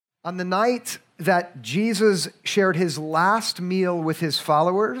On the night that Jesus shared his last meal with his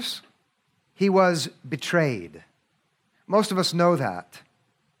followers, he was betrayed. Most of us know that.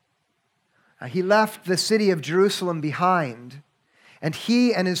 He left the city of Jerusalem behind, and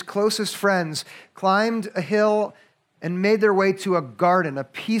he and his closest friends climbed a hill and made their way to a garden, a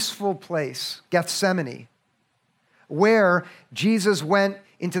peaceful place, Gethsemane, where Jesus went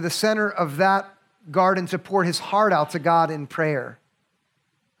into the center of that garden to pour his heart out to God in prayer.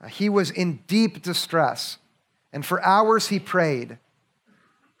 He was in deep distress, and for hours he prayed.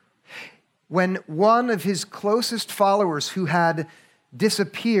 When one of his closest followers who had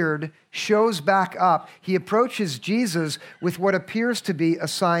disappeared shows back up, he approaches Jesus with what appears to be a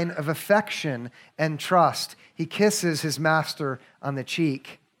sign of affection and trust. He kisses his master on the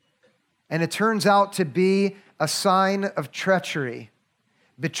cheek, and it turns out to be a sign of treachery,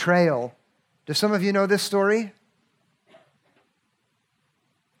 betrayal. Do some of you know this story?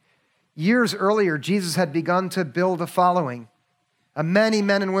 Years earlier, Jesus had begun to build a following. Many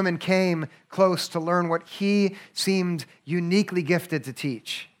men and women came close to learn what he seemed uniquely gifted to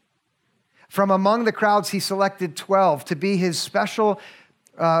teach. From among the crowds, he selected 12 to be his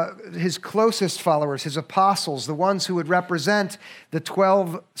closest followers, his apostles, the ones who would represent the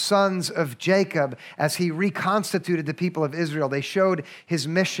 12 sons of Jacob as he reconstituted the people of Israel. They showed his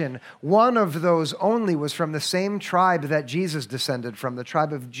mission. One of those only was from the same tribe that Jesus descended from, the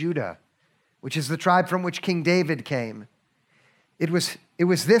tribe of Judah, which is the tribe from which King David came. It was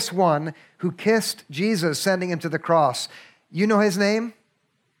this one who kissed Jesus, sending him to the cross. You know his name?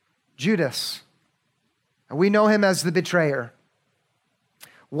 Judas. And we know him as the betrayer.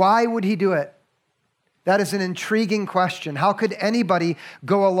 Why would he do it? That is an intriguing question. How could anybody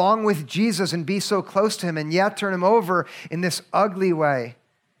go along with Jesus and be so close to him and yet turn him over in this ugly way?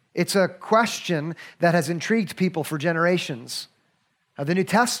 It's a question that has intrigued people for generations. The New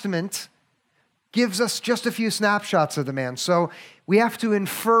Testament gives us just a few snapshots of the man, so we have to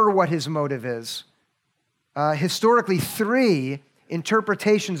infer what his motive is. Historically, 3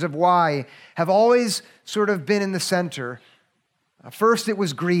 interpretations of why have always sort of been in the center. First, it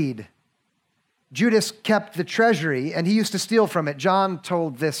was greed. Judas kept the treasury, and he used to steal from it. John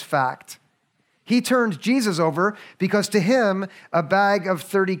told this fact. He turned Jesus over because to him, a bag of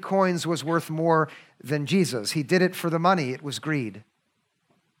 30 coins was worth more than Jesus. He did it for the money. It was greed.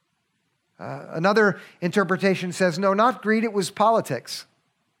 Another interpretation says, no, not greed, it was politics.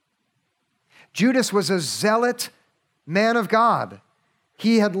 Judas was a zealot man of God.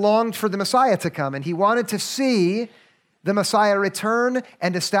 He had longed for the Messiah to come, and he wanted to see the Messiah return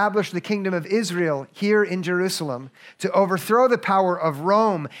and establish the kingdom of Israel here in Jerusalem, to overthrow the power of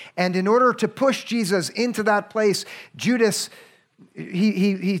Rome. And in order to push Jesus into that place, Judas,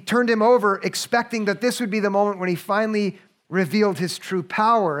 he turned him over, expecting that this would be the moment when he finally revealed his true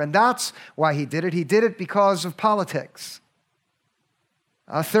power. And that's why he did it. He did it because of politics.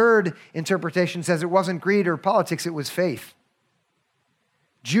 A third interpretation says it wasn't greed or politics, it was faith.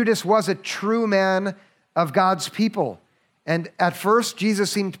 Judas was a true man of God's people. And at first, Jesus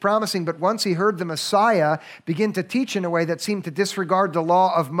seemed promising, but once he heard the Messiah begin to teach in a way that seemed to disregard the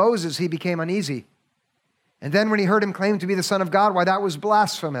law of Moses, he became uneasy. And then when he heard him claim to be the Son of God, why, that was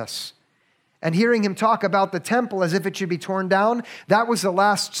blasphemous. And hearing him talk about the temple as if it should be torn down, that was the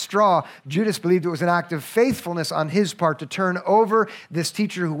last straw. Judas believed it was an act of faithfulness on his part to turn over this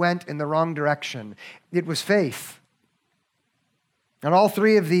teacher who went in the wrong direction. It was faith. And all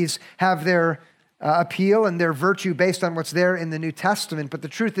 3 of these have their appeal and their virtue based on what's there in the New Testament. But the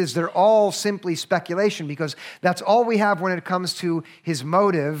truth is they're all simply speculation, because that's all we have when it comes to his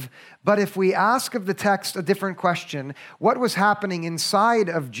motive. But if we ask of the text a different question, what was happening inside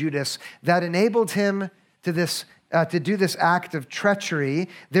of Judas that enabled him to do this act of treachery,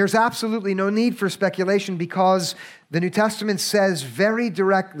 there's absolutely no need for speculation, because the New Testament says very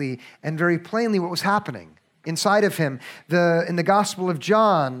directly and very plainly what was happening inside of him. In the Gospel of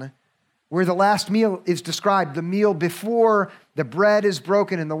John, where the last meal is described, the meal before the bread is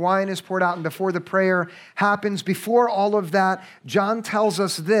broken and the wine is poured out and before the prayer happens, before all of that, John tells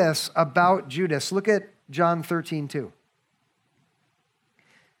us this about Judas. Look at John 13:2.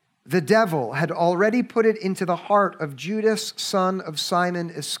 The devil had already put it into the heart of Judas, son of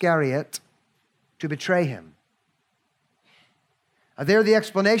Simon Iscariot, to betray him. There, the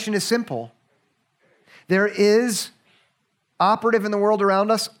explanation is simple. There is operative in the world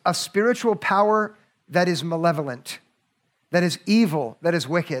around us a spiritual power that is malevolent, that is evil, that is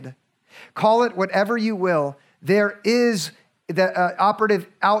wicked. Call it whatever you will. There is the operative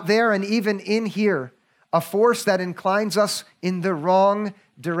out there and even in here, a force that inclines us in the wrong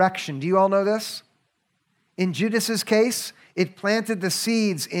direction. Do you all know this? In Judas's case, It planted the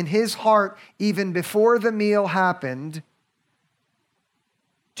seeds in his heart even before the meal happened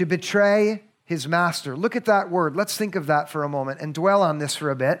to betray his master. Look at that word. Let's think of that for a moment and dwell on this for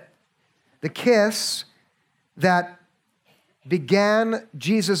a bit. The kiss that began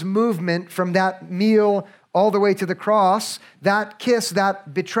Jesus' movement from that meal all the way to the cross, that kiss,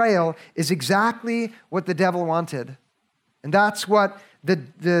 that betrayal, is exactly what the devil wanted. And that's what the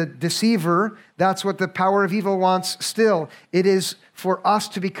deceiver, that's what the power of evil wants still. It is for us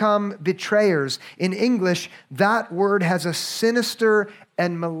to become betrayers. In English, that word has a sinister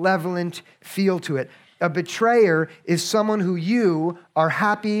and malevolent feel to it. A betrayer is someone who you are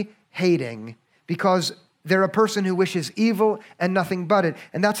happy hating because they're a person who wishes evil and nothing but it.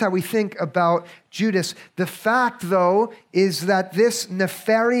 And that's how we think about Judas. The fact, though, is that this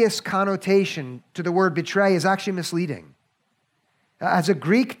nefarious connotation to the word betray is actually misleading. As a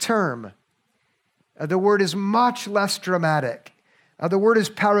Greek term, the word is much less dramatic. The word is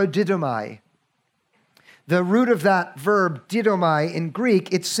paradidomai. The root of that verb, didomai, in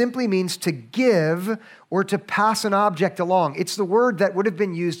Greek, it simply means to give or to pass an object along. It's the word that would have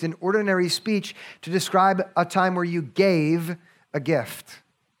been used in ordinary speech to describe a time where you gave a gift.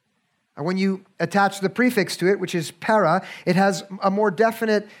 And when you attach the prefix to it, which is para, it has a more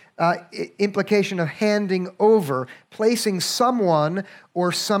definite implication of handing over, placing someone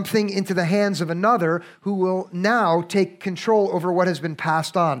or something into the hands of another who will now take control over what has been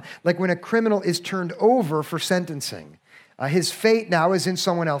passed on. Like when a criminal is turned over for sentencing. His fate now is in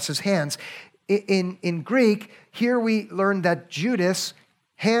someone else's hands. In Greek, here we learn that Judas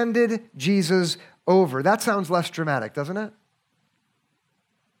handed Jesus over. That sounds less dramatic, doesn't it?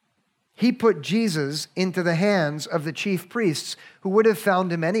 He put Jesus into the hands of the chief priests, who would have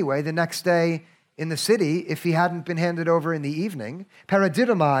found him anyway the next day in the city if he hadn't been handed over in the evening.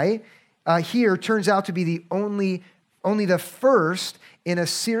 Paradidomai here turns out to be only the first in a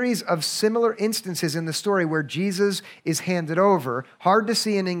series of similar instances in the story where Jesus is handed over. Hard to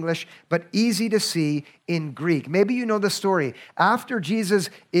see in English, but easy to see in Greek. Maybe you know the story. After Jesus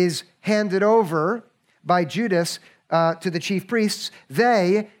is handed over by Judas to the chief priests,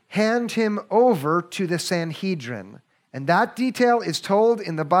 they hand him over to the Sanhedrin. And that detail is told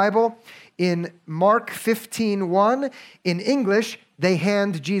in the Bible in Mark 15:1. In English, they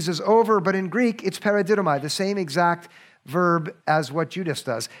hand Jesus over, but in Greek, it's paradidomai, the same exact verb as what Judas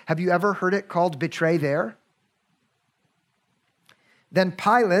does. Have you ever heard it called betray there? Then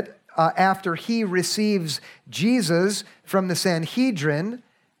Pilate, after he receives Jesus from the Sanhedrin,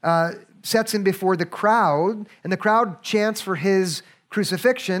 sets him before the crowd, and the crowd chants for his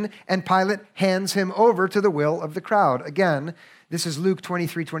crucifixion, and Pilate hands him over to the will of the crowd. Again, this is Luke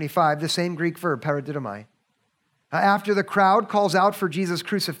 23:25, the same Greek verb, paradidomai. After the crowd calls out for Jesus'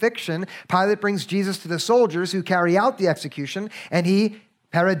 crucifixion, Pilate brings Jesus to the soldiers who carry out the execution, and he,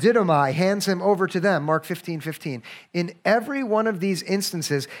 paradidomai, hands him over to them, Mark 15:15. In every one of these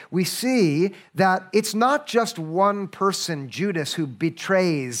instances, we see that it's not just one person, Judas, who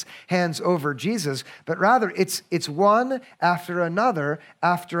betrays, hands over Jesus, but rather it's one after another,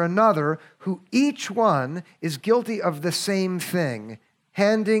 who each one is guilty of the same thing,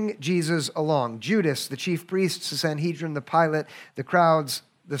 handing Jesus along. Judas, the chief priests, the Sanhedrin, the Pilate, the crowds,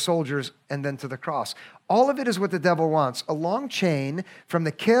 the soldiers, and then to the cross. All of it is what the devil wants, a long chain from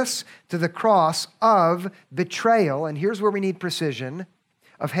the kiss to the cross of betrayal, and here's where we need precision,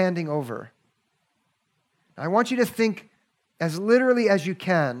 of handing over. I want you to think as literally as you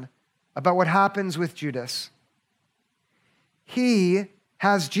can about what happens with Judas. He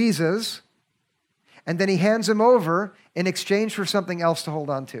has Jesus, and then he hands him over in exchange for something else to hold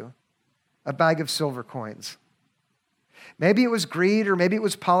on to, a bag of silver coins. Maybe it was greed, or maybe it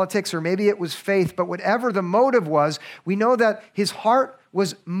was politics, or maybe it was faith, but whatever the motive was, we know that his heart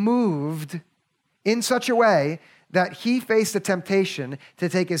was moved in such a way that he faced the temptation to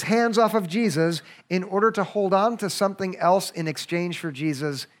take his hands off of Jesus in order to hold on to something else in exchange for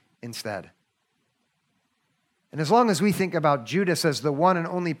Jesus instead. And as long as we think about Judas as the one and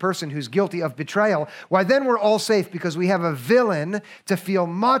only person who's guilty of betrayal, why then we're all safe because we have a villain to feel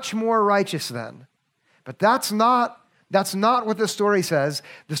much more righteous than. But that's not what the story says.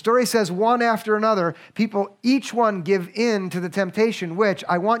 The story says one after another, people, each one give in to the temptation, which,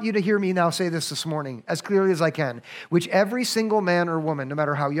 I want you to hear me now say this morning as clearly as I can, which every single man or woman, no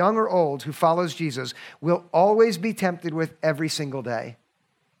matter how young or old, who follows Jesus, will always be tempted with every single day.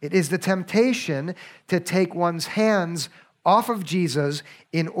 It is the temptation to take one's hands off of Jesus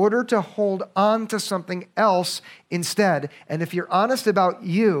in order to hold on to something else instead. And if you're honest about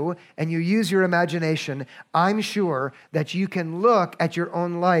you and you use your imagination, I'm sure that you can look at your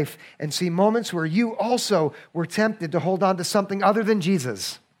own life and see moments where you also were tempted to hold on to something other than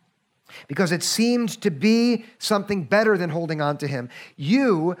Jesus, because it seemed to be something better than holding on to him.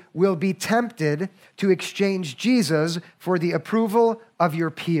 You will be tempted to exchange Jesus for the approval of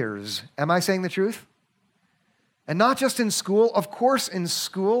your peers. Am I saying the truth? And not just in school, of course in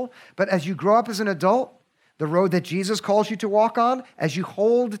school, but as you grow up as an adult, the road that Jesus calls you to walk on, as you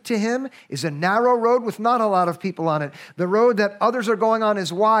hold to him, is a narrow road with not a lot of people on it. The road that others are going on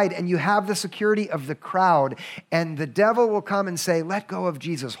is wide, and you have the security of the crowd. And the devil will come and say, let go of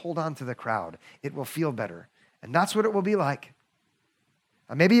Jesus, hold on to the crowd. It will feel better. And that's what it will be like.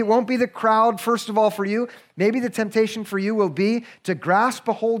 Maybe it won't be the crowd, first of all, for you. Maybe the temptation for you will be to grasp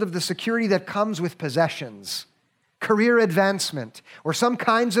a hold of the security that comes with possessions, career advancement, or some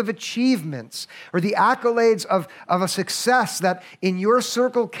kinds of achievements, or the accolades of a success that in your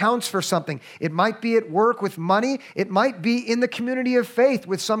circle counts for something. It might be at work with money. It might be in the community of faith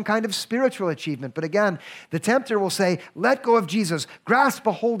with some kind of spiritual achievement. But again, the tempter will say, let go of Jesus. Grasp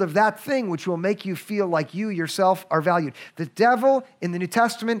a hold of that thing which will make you feel like you yourself are valued. The devil in the New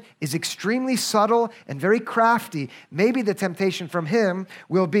Testament is extremely subtle and very crafty. Maybe the temptation from him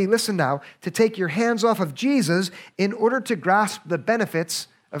will be, listen now, to take your hands off of Jesus in order to grasp the benefits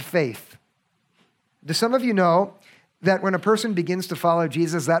of faith. Do some of you know that when a person begins to follow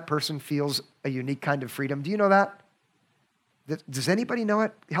Jesus, that person feels a unique kind of freedom? Do you know that? Does anybody know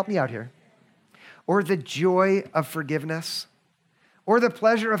it? Help me out here. Or the joy of forgiveness, or the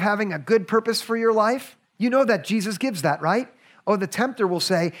pleasure of having a good purpose for your life. You know that Jesus gives that, right? Oh, the tempter will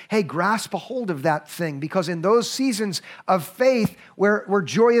say, hey, grasp a hold of that thing, because in those seasons of faith where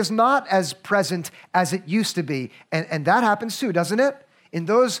joy is not as present as it used to be, and that happens too, doesn't it? In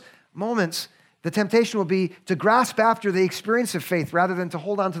those moments, the temptation will be to grasp after the experience of faith rather than to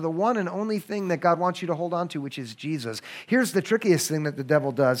hold on to the one and only thing that God wants you to hold on to, which is Jesus. Here's the trickiest thing that the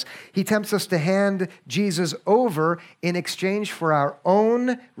devil does. He tempts us to hand Jesus over in exchange for our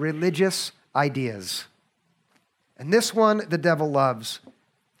own religious ideas. And this one the devil loves.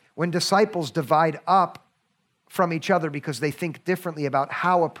 When disciples divide up from each other because they think differently about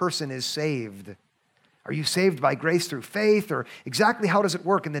how a person is saved. Are you saved by grace through faith? Or exactly how does it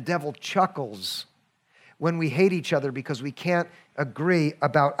work? And the devil chuckles when we hate each other because we can't agree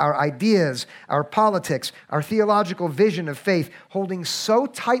about our ideas, our politics, our theological vision of faith, holding so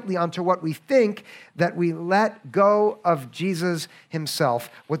tightly onto what we think that we let go of Jesus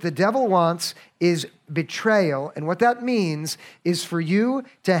himself. What the devil wants is betrayal, and what that means is for you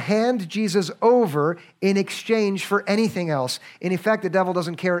to hand Jesus over in exchange for anything else. In effect, the devil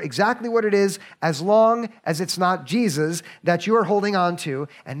doesn't care exactly what it is as long as it's not Jesus that you're holding on to.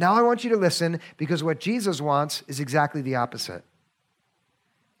 And now I want you to listen, because what Jesus wants is exactly the opposite.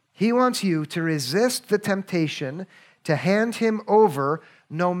 He wants you to resist the temptation to hand him over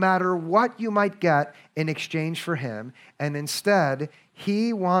no matter what you might get in exchange for him. And instead,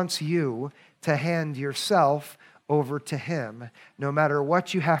 he wants you to hand yourself over to him, no matter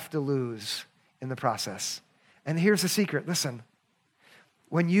what you have to lose in the process. And here's the secret. Listen,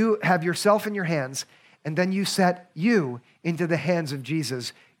 when you have yourself in your hands and then you set you into the hands of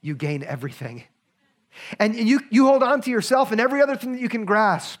Jesus, you gain everything. And you hold on to yourself and every other thing that you can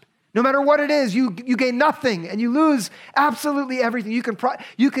grasp. No matter what it is, you gain nothing and you lose absolutely everything.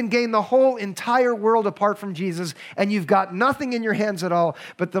 You can gain the whole entire world apart from Jesus, and you've got nothing in your hands at all.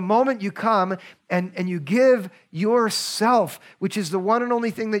 But the moment you come and you give yourself, which is the one and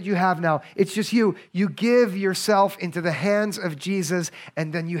only thing that you have now, it's just you give yourself into the hands of Jesus,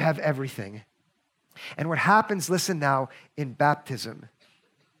 and then you have everything. And what happens, listen now, in baptism,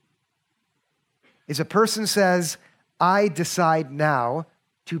 is a person says, I decide now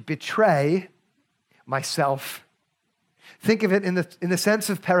to betray myself. Think of it in the sense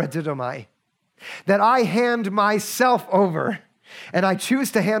of paradidomai, that I hand myself over, and I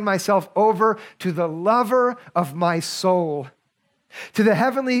choose to hand myself over to the lover of my soul, to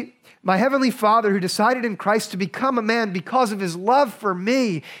my heavenly Father who decided in Christ to become a man because of his love for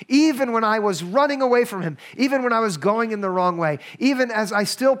me, even when I was running away from him, even when I was going in the wrong way, even as I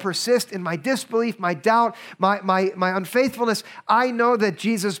still persist in my disbelief, my doubt, my unfaithfulness. I know that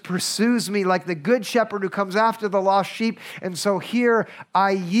Jesus pursues me like the good shepherd who comes after the lost sheep. And so here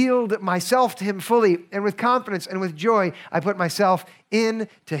I yield myself to him fully, and with confidence and with joy, I put myself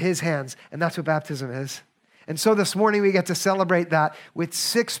into his hands. And that's what baptism is. And so this morning we get to celebrate that with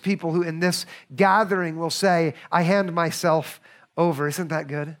 6 people who in this gathering will say, I hand myself over. Isn't that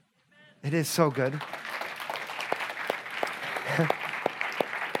good? It is so good.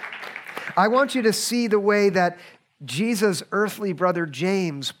 I want you to see the way that Jesus' earthly brother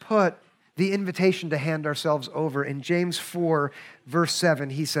James put the invitation to hand ourselves over. In James 4, verse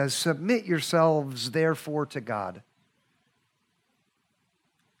 7, he says, "Submit yourselves therefore to God.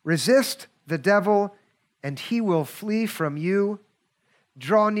 Resist the devil, and he will flee from you.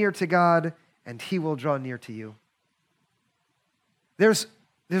 Draw near to God, and he will draw near to you." There's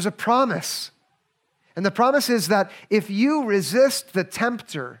a promise. And the promise is that if you resist the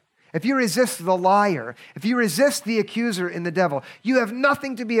tempter, if you resist the liar, if you resist the accuser in the devil, you have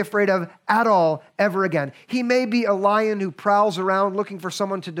nothing to be afraid of at all ever again. He may be a lion who prowls around looking for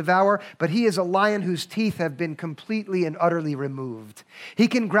someone to devour, but he is a lion whose teeth have been completely and utterly removed. He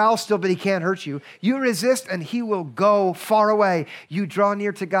can growl still, but he can't hurt you. You resist and he will go far away. You draw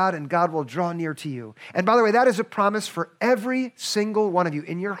near to God and God will draw near to you. And by the way, that is a promise for every single one of you.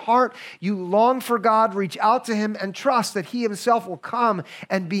 In your heart, you long for God, reach out to him and trust that he himself will come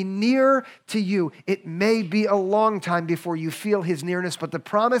and be near to you. It may be a long time before you feel his nearness, but the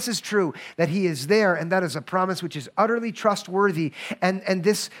promise is true that he is there, and that is a promise which is utterly trustworthy. And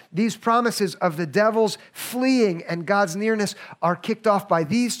these promises of the devil's fleeing and God's nearness are kicked off by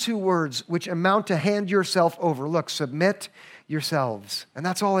these two words, which amount to hand yourself over. Look, submit yourselves. And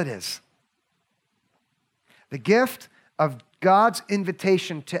that's all it is. The gift of God's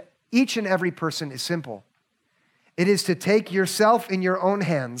invitation to each and every person is simple. It is to take yourself in your own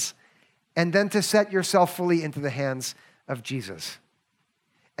hands and then to set yourself fully into the hands of Jesus.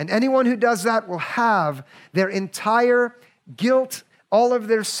 And anyone who does that will have their entire guilt, all of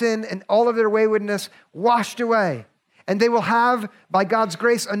their sin, and all of their waywardness washed away. And they will have, by God's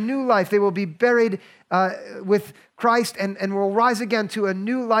grace, a new life. They will be buried with Christ and will rise again to a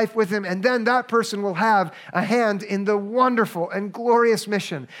new life with him. And then that person will have a hand in the wonderful and glorious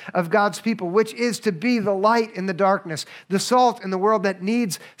mission of God's people, which is to be the light in the darkness, the salt in the world that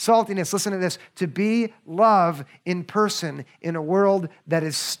needs saltiness. Listen to this, to be love in person in a world that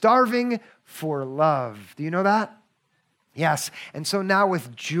is starving for love. Do you know that? Yes. And so now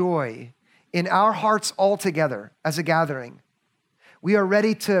with joy in our hearts all together as a gathering, we are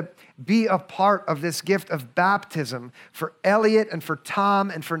ready to be a part of this gift of baptism for Elliot and for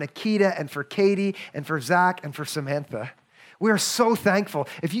Tom and for Nikita and for Katie and for Zach and for Samantha. We are so thankful.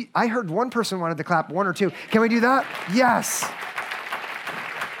 I heard one person wanted to clap, one or two. Can we do that? Yes.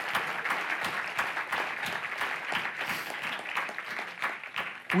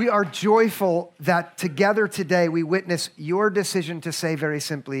 We are joyful that together today we witness your decision to say very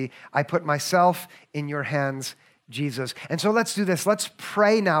simply, I put myself in your hands, Jesus. And so let's do this. Let's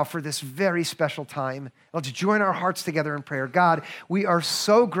pray now for this very special time. Let's join our hearts together in prayer. God, we are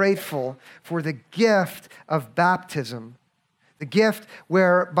so grateful for the gift of baptism, the gift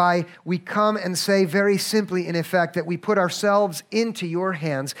whereby we come and say very simply, in effect, that we put ourselves into your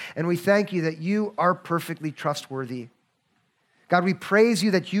hands, and we thank you that you are perfectly trustworthy. God, we praise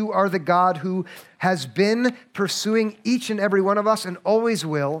you that you are the God who has been pursuing each and every one of us and always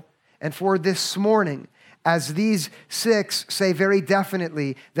will. And for this morning, as these 6 say very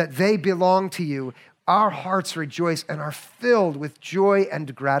definitely that they belong to you, our hearts rejoice and are filled with joy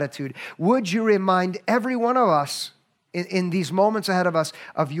and gratitude. Would you remind every one of us in these moments ahead of us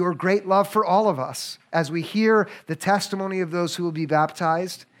of your great love for all of us as we hear the testimony of those who will be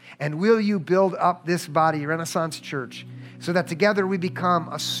baptized? And will you build up this body, Renaissance Church, so that together we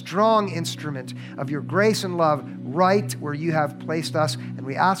become a strong instrument of your grace and love right where you have placed us. And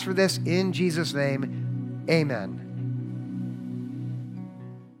we ask for this in Jesus' name, amen.